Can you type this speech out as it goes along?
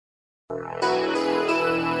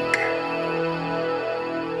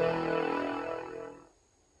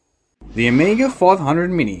The Amiga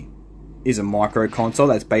 500 Mini is a micro console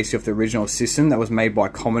that's based off the original system that was made by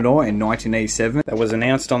Commodore in 1987 that was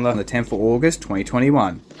announced on the 10th of August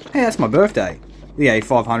 2021. Hey, that's my birthday. The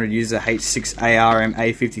A500 uses a H6 ARM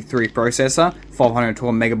A53 processor,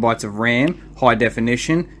 512 megabytes of RAM, high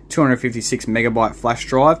definition, 256 megabyte flash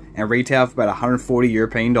drive, and retails for about 140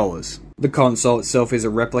 European dollars. The console itself is a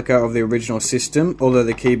replica of the original system, although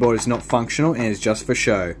the keyboard is not functional and is just for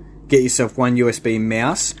show. Get yourself one USB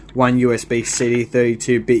mouse, one USB CD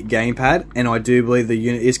 32-bit gamepad, and I do believe the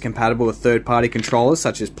unit is compatible with third-party controllers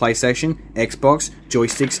such as PlayStation, Xbox,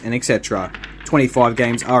 joysticks, and etc. 25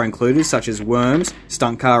 games are included such as Worms,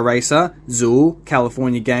 Stunt Car Racer, Zool,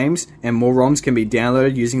 California Games, and more ROMs can be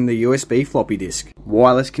downloaded using the USB floppy disk.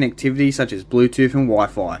 Wireless connectivity such as Bluetooth and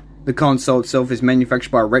Wi-Fi. The console itself is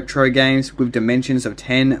manufactured by Retro Games with dimensions of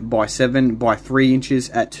 10 by 7 by 3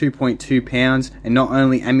 inches at 2.2 pounds and not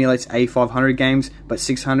only emulates A500 games but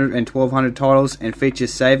 600 and 1200 titles and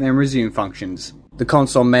features save and resume functions. The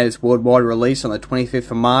console made its worldwide release on the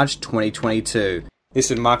 25th of March 2022.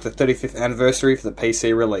 This would mark the 35th anniversary for the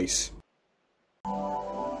PC release.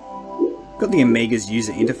 Got the Amiga's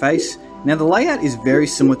user interface. Now the layout is very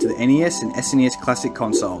similar to the NES and SNES classic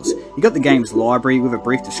consoles. You got the game's library with a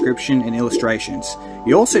brief description and illustrations.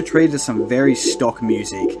 You also treated some very stock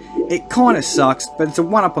music. It kinda sucks, but it's a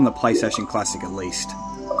one-up on the PlayStation Classic at least.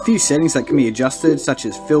 A few settings that can be adjusted such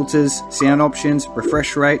as filters, sound options,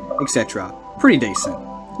 refresh rate, etc. Pretty decent.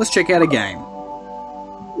 Let's check out a game.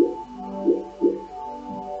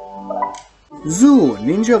 Zool,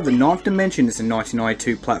 Ninja of the Ninth Dimension is a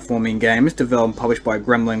 1992 platforming game developed and published by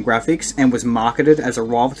Gremlin Graphics and was marketed as a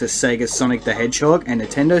rival to Sega's Sonic the Hedgehog and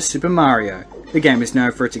Nintendo's Super Mario. The game is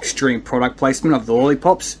known for its extreme product placement of the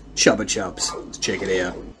lollipops, Chubba Chubs. Let's check it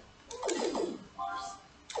out.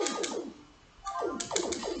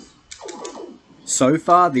 So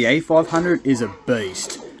far, the A500 is a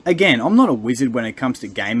beast. Again, I'm not a wizard when it comes to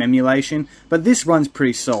game emulation, but this runs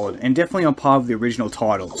pretty solid and definitely on par with the original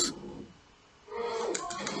titles.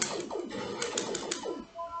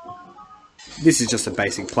 This is just a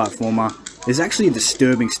basic platformer. There's actually a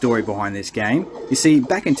disturbing story behind this game. You see,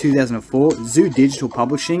 back in 2004, Zoo Digital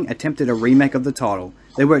Publishing attempted a remake of the title.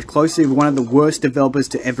 They worked closely with one of the worst developers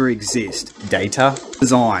to ever exist, Data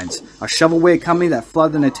Designs, a shovelware company that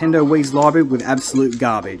flooded the Nintendo Wii's library with absolute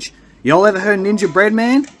garbage. Y'all ever heard Ninja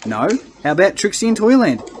Breadman? No? How about Trixie and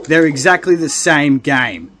Toyland? They're exactly the same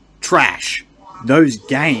game. Trash. Those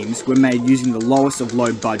games were made using the lowest of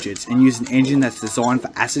low budgets and used an engine that's designed for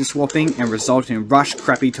asset swapping and resulted in rushed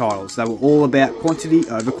crappy titles that were all about quantity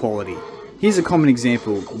over quality. Here's a common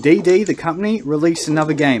example. DD, the company, released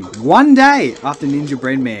another game one day after Ninja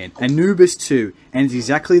Breadman, Anubis 2, and it's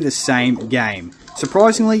exactly the same game.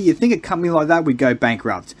 Surprisingly, you'd think a company like that would go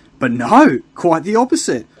bankrupt, but no, quite the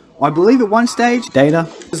opposite. I believe at one stage, Data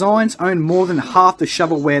Designs owned more than half the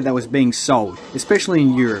shovelware that was being sold, especially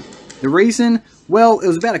in Europe. The reason? Well, it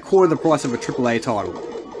was about a quarter of the price of a AAA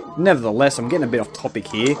title. Nevertheless, I'm getting a bit off topic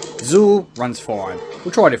here. Zool runs fine.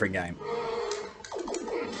 We'll try a different game.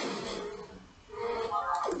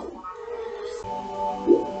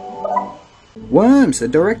 Worms, the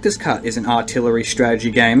Director's Cut is an artillery strategy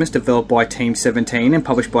game developed by Team 17 and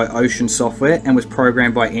published by Ocean Software and was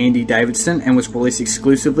programmed by Andy Davidson and was released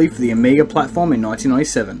exclusively for the Amiga platform in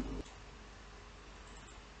 1997.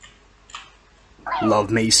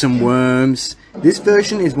 Love me some Worms. This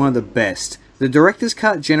version is one of the best. The Director's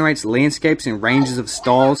Cut generates landscapes and ranges of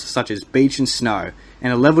styles such as beach and snow,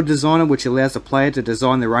 and a level designer which allows the player to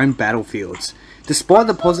design their own battlefields. Despite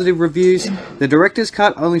the positive reviews, the Director's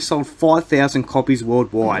Cut only sold 5,000 copies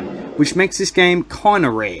worldwide, which makes this game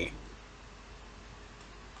kinda rare.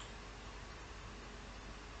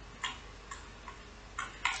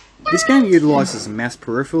 This game utilises a mouse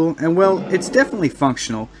peripheral, and well, it's definitely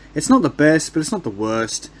functional. It's not the best, but it's not the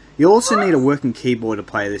worst. You also need a working keyboard to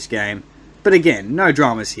play this game. But again, no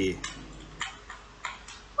dramas here.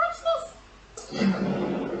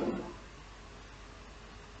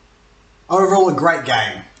 Overall, a great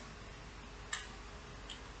game.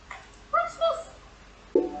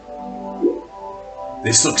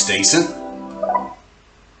 This looks decent.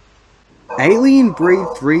 Alien Breed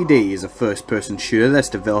 3D is a first-person shooter that's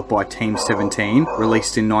developed by Team 17,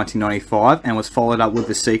 released in 1995, and was followed up with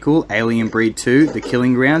the sequel, Alien Breed 2, The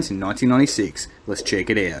Killing Grounds, in 1996. Let's check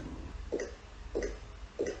it out.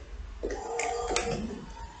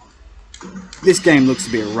 This game looks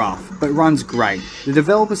a bit rough, but runs great. The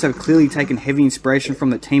developers have clearly taken heavy inspiration from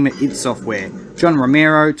the team at id Software, John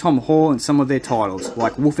Romero, Tom Hall, and some of their titles,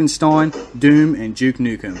 like Wolfenstein, Doom, and Duke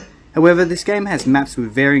Nukem. However, this game has maps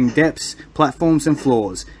with varying depths, platforms and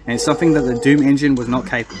floors, and it's something that the Doom engine was not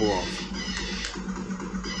capable of.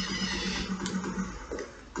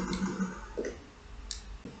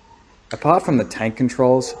 Apart from the tank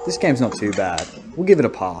controls, this game's not too bad. We'll give it a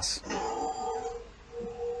pass.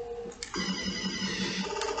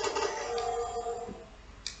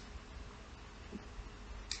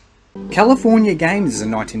 California Games is a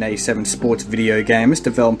 1987 sports video game. It's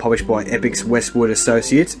developed and published by Epic's Westwood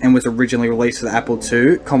Associates and was originally released for the Apple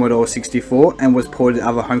II, Commodore 64 and was ported to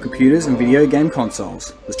other home computers and video game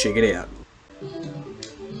consoles. Let's check it out.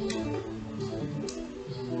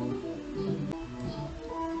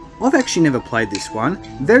 I've actually never played this one.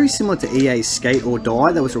 Very similar to EA's Skate or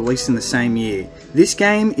Die that was released in the same year. This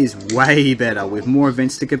game is way better with more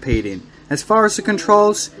events to compete in. As far as the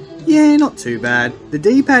controls, yeah, not too bad. The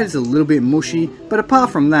D-pad is a little bit mushy, but apart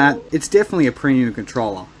from that, it's definitely a premium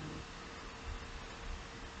controller.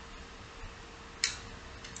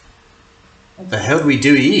 What the hell do we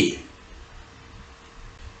do here?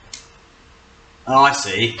 Oh, I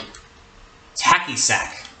see. It's hacky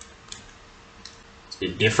sack. It's a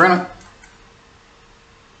bit different.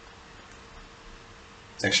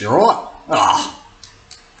 It's actually alright. Ah.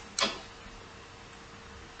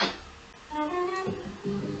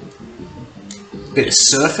 Bit of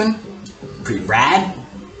surfing, pretty rad.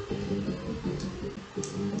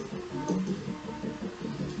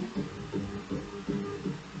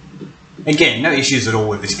 Again, no issues at all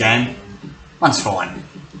with this game. One's fine.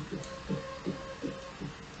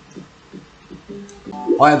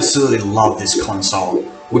 I absolutely love this console.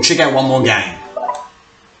 We'll check out one more game.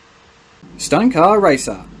 Stunt Car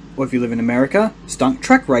Racer, or if you live in America, Stunt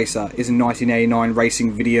Track Racer is a 1989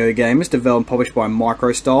 racing video game. It's developed and published by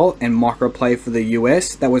Microstyle and Microplay for the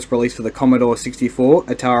US that was released for the Commodore 64,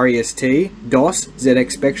 Atari ST, DOS,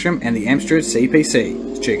 ZX Spectrum and the Amstrad CPC.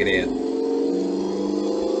 Let's check it out.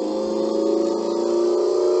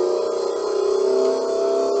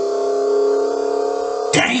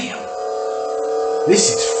 Damn!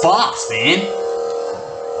 This is fast, man!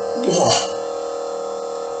 Whoa!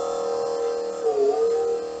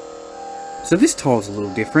 So this tile's a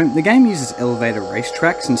little different. The game uses elevated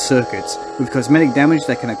racetracks and circuits with cosmetic damage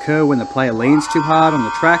that can occur when the player leans too hard on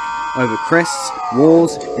the track, over crests,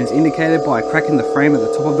 walls, and is indicated by a crack in the frame at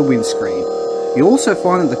the top of the windscreen. You'll also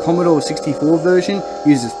find that the Commodore 64 version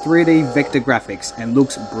uses 3D vector graphics and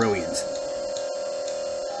looks brilliant.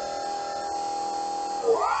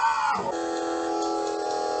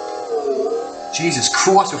 Jesus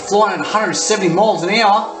Christ, we're flying at 170 miles an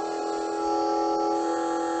hour!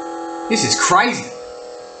 This is crazy!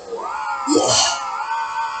 Yeah!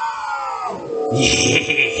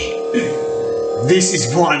 This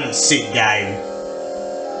is one sick game.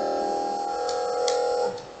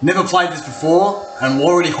 Never played this before, and I'm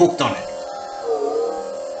already hooked on it.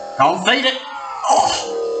 Go and feed it!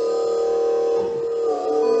 Oh.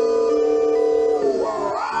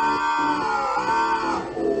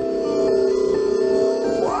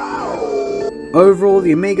 Overall,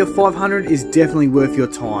 the Amiga 500 is definitely worth your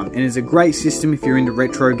time and is a great system if you're into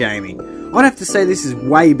retro gaming. I'd have to say this is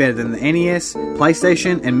way better than the NES,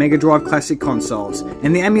 PlayStation and Mega Drive classic consoles,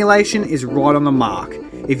 and the emulation is right on the mark.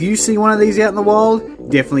 If you see one of these out in the wild,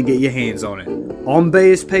 definitely get your hands on it. I'm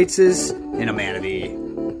BS Pizzas, and I'm out of here.